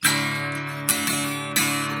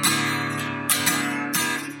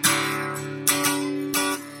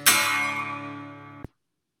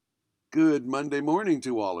Good Monday morning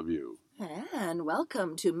to all of you. And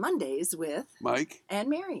welcome to Mondays with Mike, Anne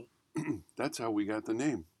Mary. that's how we got the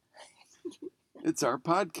name. It's our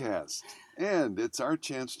podcast, and it's our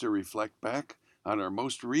chance to reflect back on our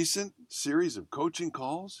most recent series of coaching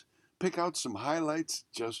calls, pick out some highlights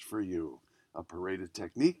just for you, a parade of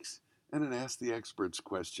techniques, and an Ask the Experts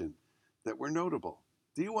question that were notable.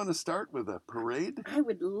 Do you want to start with a parade? I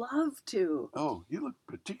would love to. Oh, you look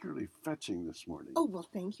particularly fetching this morning. Oh, well,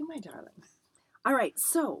 thank you, my darling. All right,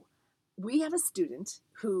 so we have a student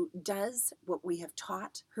who does what we have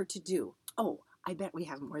taught her to do. Oh, I bet we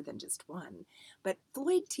have more than just one. But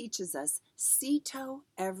Floyd teaches us cito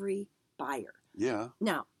every buyer. Yeah.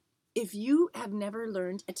 Now, if you have never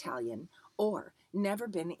learned Italian or never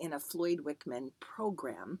been in a Floyd Wickman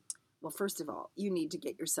program, well, first of all, you need to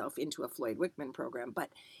get yourself into a Floyd Wickman program, but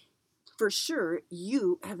for sure,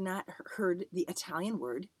 you have not heard the Italian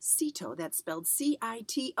word cito. That's spelled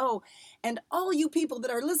C-I-T-O. And all you people that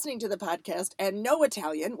are listening to the podcast and know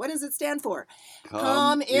Italian, what does it stand for?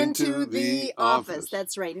 Come into the office.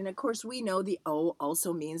 That's right. And of course, we know the O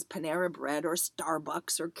also means Panera Bread or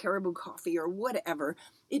Starbucks or Caribou Coffee or whatever.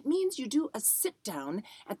 It means you do a sit down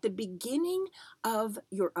at the beginning of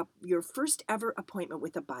your first ever appointment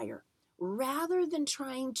with a buyer. Rather than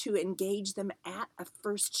trying to engage them at a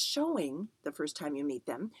first showing, the first time you meet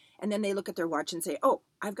them, and then they look at their watch and say, oh,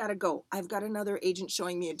 I've got to go. I've got another agent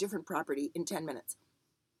showing me a different property in 10 minutes.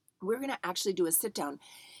 We're going to actually do a sit down.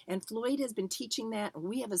 And Floyd has been teaching that.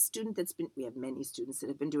 We have a student we have many students that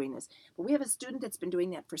have been doing this, but we have a student that's been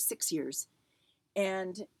doing that for 6 years.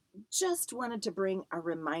 And just wanted to bring a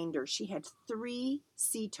reminder. She had 3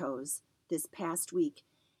 citos this past week.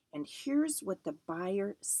 And here's what the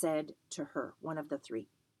buyer said to her, one of the 3.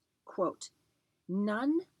 Quote,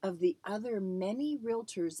 none of the other many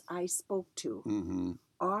realtors I spoke to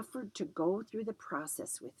offered to go through the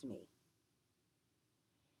process with me.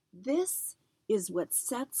 This is what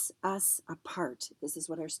sets us apart. This is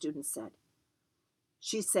what our student said.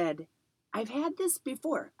 She said, I've had this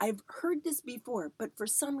before. I've heard this before, but for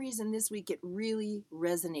some reason this week it really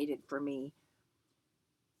resonated for me.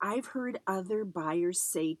 I've heard other buyers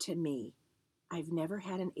say to me, I've never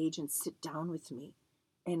had an agent sit down with me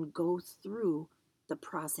and go through the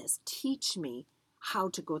process, teach me how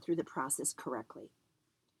to go through the process correctly.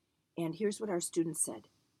 And here's what our student said.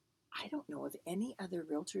 I don't know of any other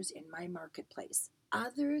realtors in my marketplace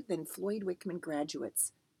other than Floyd Wickman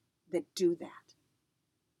graduates that do that.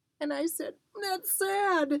 And I said, that's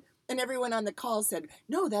sad. And everyone on the call said,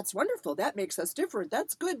 no, that's wonderful. That makes us different.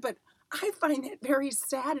 That's good. But I find that very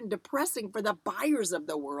sad and depressing for the buyers of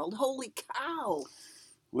the world. Holy cow.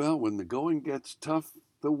 Well, when the going gets tough,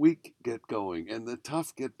 the weak get going, and the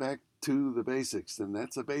tough get back to the basics. And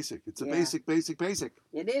that's a basic. It's a basic.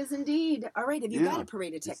 It is indeed. All right. Have you got a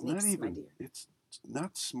parade of techniques, my dear? It's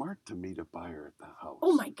not smart to meet a buyer at the house.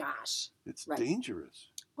 Oh, my gosh. It's dangerous.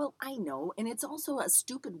 Well, I know. And it's also a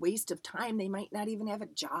stupid waste of time. They might not even have a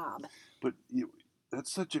job. But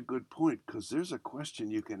that's such a good point, because there's a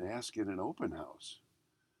question you can ask in an open house.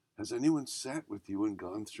 Has anyone sat with you and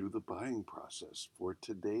gone through the buying process for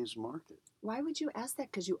today's market? Why would you ask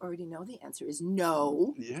that? Because you already know the answer is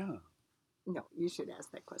no. Yeah. No, you should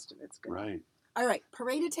ask that question. That's good. Right. All right.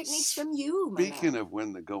 Parade of techniques from you, my Speaking of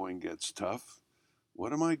when the going gets tough,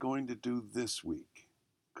 what am I going to do this week?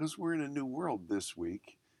 Because we're in a new world this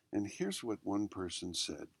week, and here's what one person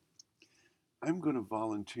said. I'm going to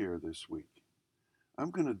volunteer this week. I'm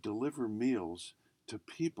going to deliver meals to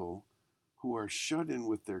people who are shut in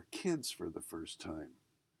with their kids for the first time,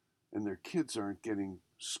 and their kids aren't getting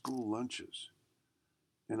school lunches.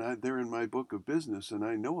 And they're in my book of business, and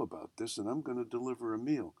I know about this, and I'm going to deliver a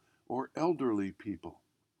meal. Or elderly people.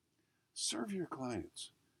 Serve your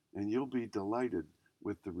clients, and you'll be delighted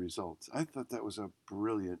with the results. I thought that was a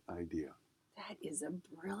brilliant idea. That is a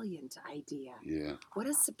brilliant idea. Yeah. What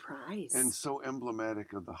a surprise. And so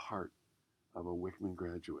emblematic of the heart of a Wickman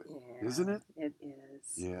graduate. Isn't it? It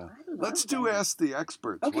is. Yeah. Let's do Ask the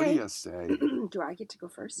Experts. Okay. What do you say? Do I get to go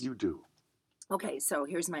first? You do. Okay, so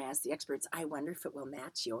here's my Ask the Experts. I wonder if it will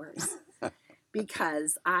match yours.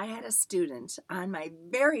 Because I had a student on my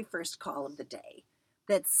very first call of the day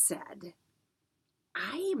that said,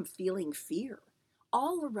 I am feeling fear.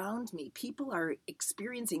 All around me, people are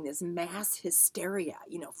experiencing this mass hysteria,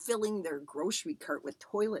 filling their grocery cart with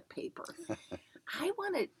toilet paper.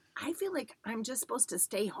 I feel like I'm just supposed to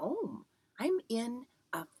stay home. I'm in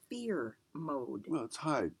a fear mode. Well, it's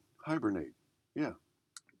hibernate. Yeah.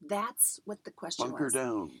 That's what the question Bunker was.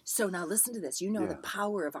 down. So now listen to this. The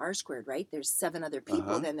power of R squared, right? There's 7 other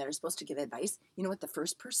people then that are supposed to give advice. You know what the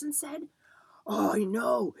first person said? Oh, I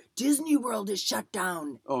know. Disney World is shut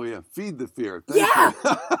down. Oh yeah, feed the fear. Thank Yeah.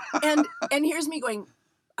 you. And here's me going,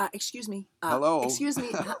 excuse me, Hello.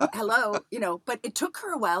 hello, but it took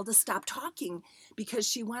her a while to stop talking because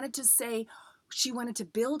she wanted to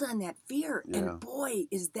build on that fear. Yeah. And boy,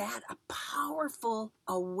 is that a powerful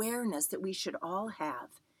awareness that we should all have,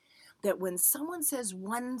 that when someone says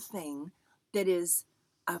one thing that is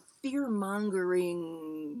a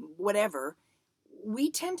fear-mongering whatever,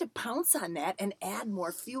 we tend to pounce on that and add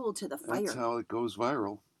more fuel to the fire. That's how it goes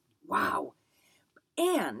viral. Wow.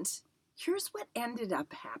 And here's what ended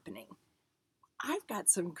up happening. I've got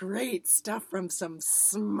some great stuff from some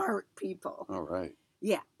smart people. All right.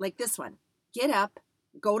 Yeah, like this one. Get up,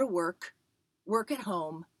 go to work at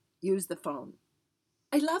home, use the phone.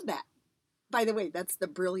 I love that. By the way, that's the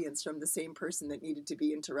brilliance from the same person that needed to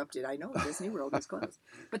be interrupted. I know Disney World is closed.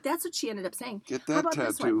 But that's what she ended up saying. Get How that about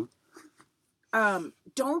this one? tattoo.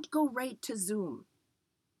 Don't go right to Zoom.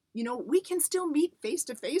 We can still meet face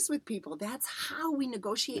to face with people. That's how we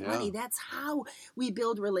negotiate money. That's how we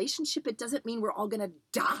build relationship. It doesn't mean we're all going to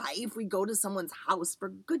die if we go to someone's house, for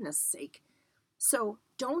goodness sake. So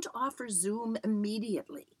don't offer Zoom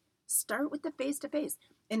immediately. Start with the face to face.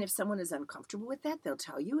 And if someone is uncomfortable with that, they'll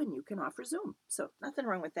tell you and you can offer Zoom. So nothing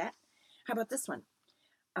wrong with that. How about this one?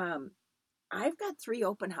 I've got 3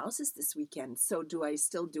 open houses this weekend. So do I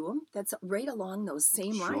still do them? That's right along those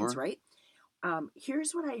same lines, right?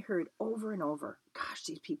 Here's what I heard over and over. Gosh,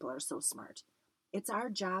 these people are so smart. It's our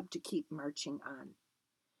job to keep marching on.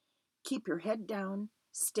 Keep your head down,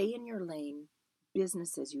 stay in your lane,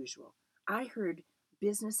 business as usual. I heard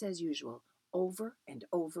business as usual over and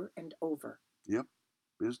over and over. Yep,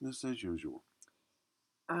 business as usual.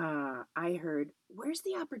 I heard, where's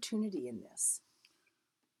the opportunity in this?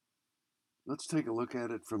 Let's take a look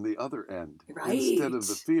at it from the other end. Right. Instead of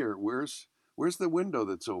the fear, where's the window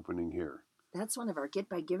that's opening here? That's one of our Get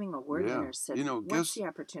By Giving Award winners said, what's the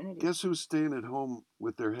opportunity? Guess who's staying at home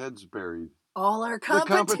with their heads buried? All our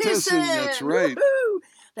competition. The competition, that's right. Woo-hoo!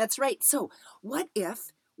 That's right. So what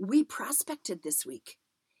if we prospected this week?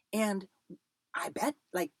 And I bet,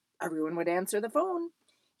 like, everyone would answer the phone.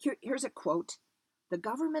 Here's a quote. The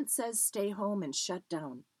government says stay home and shut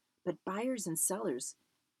down, but buyers and sellers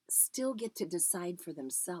still get to decide for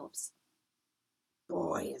themselves.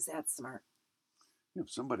 Boy, is that smart. If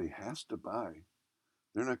somebody has to buy,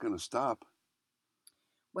 they're not going to stop.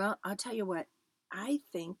 Well, I'll tell you what, I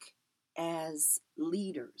think as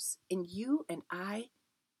leaders, and you and I,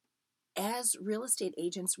 as real estate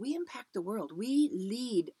agents, we impact the world. We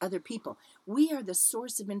lead other people. We are the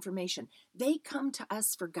source of information. They come to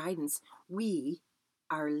us for guidance. We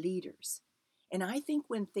are leaders. And I think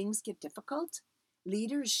when things get difficult,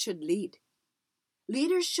 leaders should lead.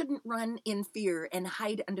 Leaders shouldn't run in fear and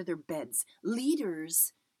hide under their beds.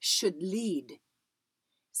 Leaders should lead.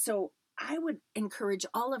 So I would encourage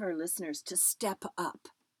all of our listeners to step up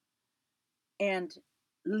and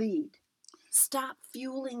lead. Stop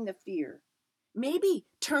fueling the fear. Maybe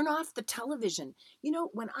turn off the television.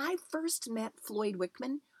 When I first met Floyd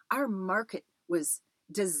Wickman, our market was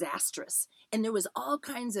disastrous. And there was all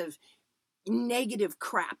kinds of negative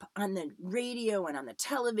crap on the radio and on the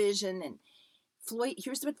television. And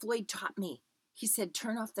here's what Floyd taught me. He said,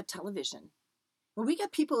 turn off the television. Well, we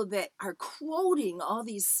got people that are quoting all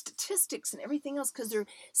these statistics and everything else because they're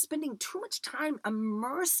spending too much time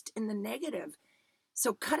immersed in the negative.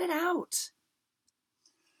 So cut it out.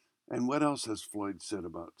 And what else has Floyd said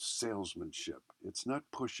about salesmanship? It's not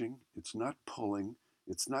pushing, it's not pulling,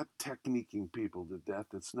 it's not techniquing people to death,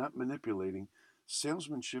 it's not manipulating.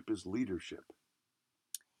 Salesmanship is leadership.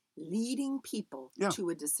 Leading people to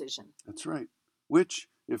a decision. That's right. Which,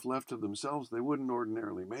 if left to themselves, they wouldn't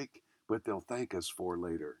ordinarily make, but they'll thank us for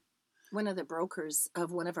later. One of the brokers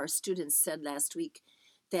of one of our students said last week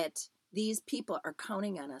that these people are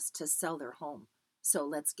counting on us to sell their home. So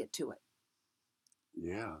let's get to it.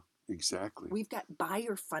 Yeah, exactly. We've got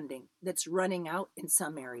buyer funding that's running out in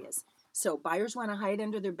some areas. So buyers want to hide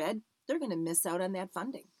under their bed. They're going to miss out on that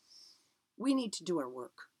funding. We need to do our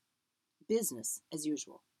work. Business as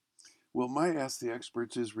usual. Well, my Ask the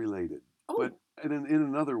Experts is related, but in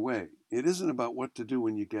another way. It isn't about what to do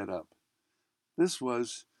when you get up. This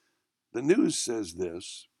was, the news says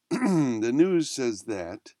this, the news says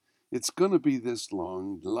that, it's going to be this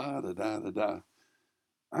long, la-da-da-da-da.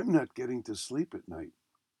 I'm not getting to sleep at night.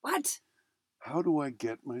 What? How do I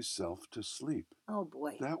get myself to sleep? Oh,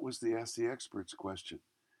 boy. That was the Ask the Experts question.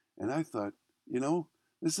 And I thought,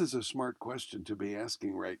 this is a smart question to be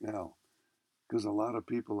asking right now, because a lot of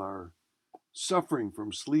people are suffering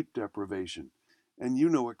from sleep deprivation. And you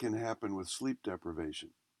know what can happen with sleep deprivation.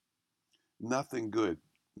 Nothing good.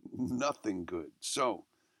 Nothing good. So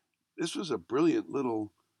this was a brilliant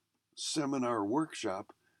little seminar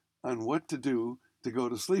workshop on what to do to go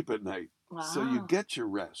to sleep at night. So you Wow. get your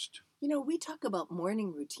rest. You know, we talk about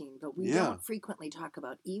morning routine, but we Yeah. don't frequently talk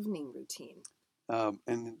about evening routine.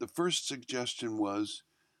 And the first suggestion was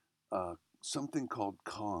something called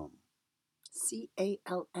Calm.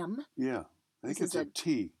 CALM? Yeah, I think This it's is a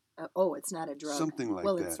T, oh, it's not a drug. something like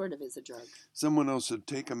Well, it that. sort of is a drug. Someone else said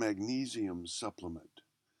take a magnesium supplement.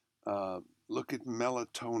 Look at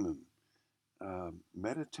melatonin.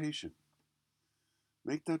 Meditation.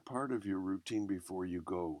 Make that part of your routine before you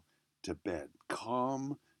go to bed.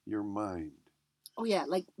 Calm your mind. Oh, yeah,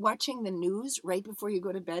 like watching the news right before you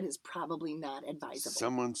go to bed is probably not advisable.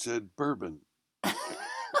 Someone said bourbon,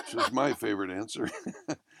 which was my favorite answer.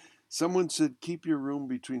 Someone said keep your room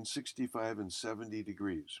between 65 and 70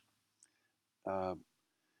 degrees.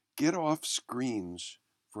 Get off screens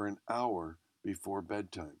for an hour before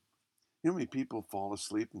bedtime. You know how many people fall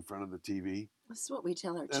asleep in front of the TV? This is what we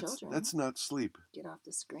tell our children. That's not sleep. Get off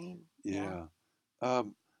the screen. Yeah.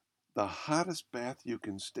 The hottest bath you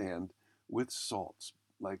can stand with salts,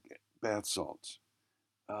 like bath salts.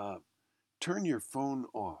 Turn your phone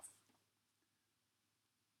off.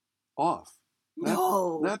 Off.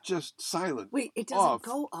 No. Not just silent. Wait, it doesn't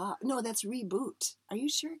go off. No, that's reboot. Are you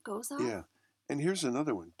sure it goes off? Yeah. And here's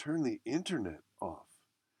another one. Turn the internet off.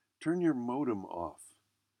 Turn your modem off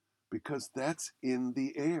because that's in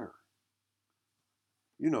the air.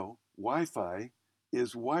 You know, Wi-Fi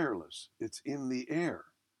is wireless. It's in the air.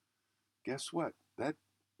 Guess what? That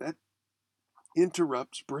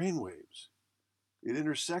interrupts brainwaves. It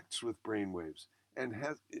intersects with brainwaves and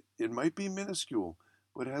it might be minuscule,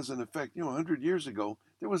 but has an effect. You know, 100 years ago,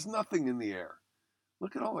 there was nothing in the air.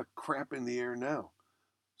 Look at all the crap in the air now.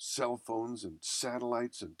 Cell phones and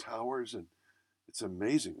satellites and towers, and it's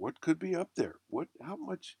amazing what could be up there. How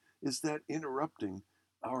much is that interrupting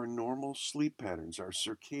our normal sleep patterns, our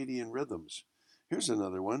circadian rhythms? Here's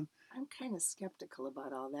another one. I'm kind of skeptical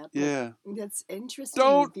about all that. Yeah. That's interesting.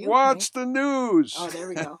 Don't watch the news. Oh, there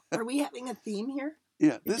we go. Are we having a theme here?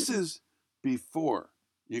 Yeah, this is before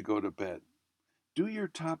you go to bed. Do your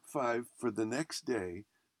top 5 for the next day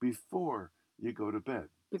before you go to bed.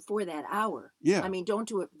 Before that hour. Yeah. I mean, don't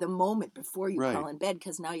do it the moment before you crawl in bed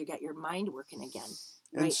because now you got your mind working again.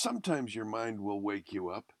 And sometimes your mind will wake you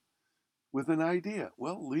up with an idea.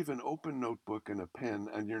 Well, leave an open notebook and a pen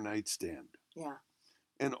on your nightstand. Yeah.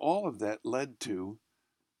 And all of that led to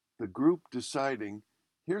the group deciding,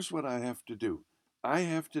 here's what I have to do. I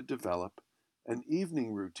have to develop an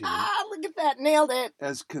evening routine. Look at that. Nailed it.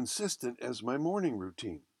 As consistent as my morning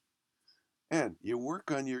routine. And you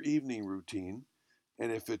work on your evening routine,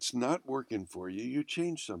 and if it's not working for you, you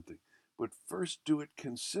change something. But first do it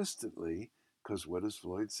consistently, because what does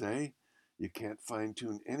Floyd say? You can't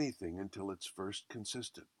fine-tune anything until it's first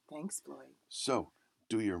consistent. Thanks, Floyd. So,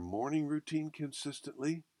 do your morning routine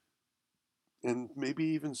consistently, and maybe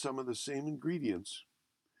even some of the same ingredients.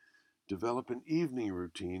 Develop an evening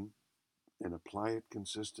routine and apply it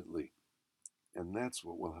consistently. And that's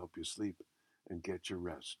what will help you sleep and get your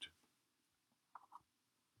rest.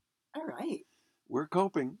 All right. We're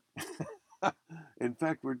coping. In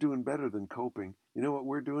fact, we're doing better than coping. You know what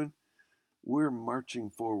we're doing? We're marching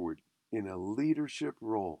forward in a leadership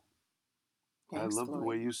role. Thanks, I love Floyd. the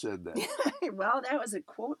way you said that. Well, that was a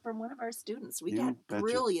quote from one of our students. We got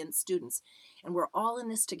brilliant students, and we're all in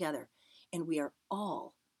this together, and we are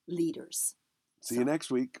all leaders. See you next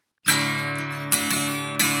week.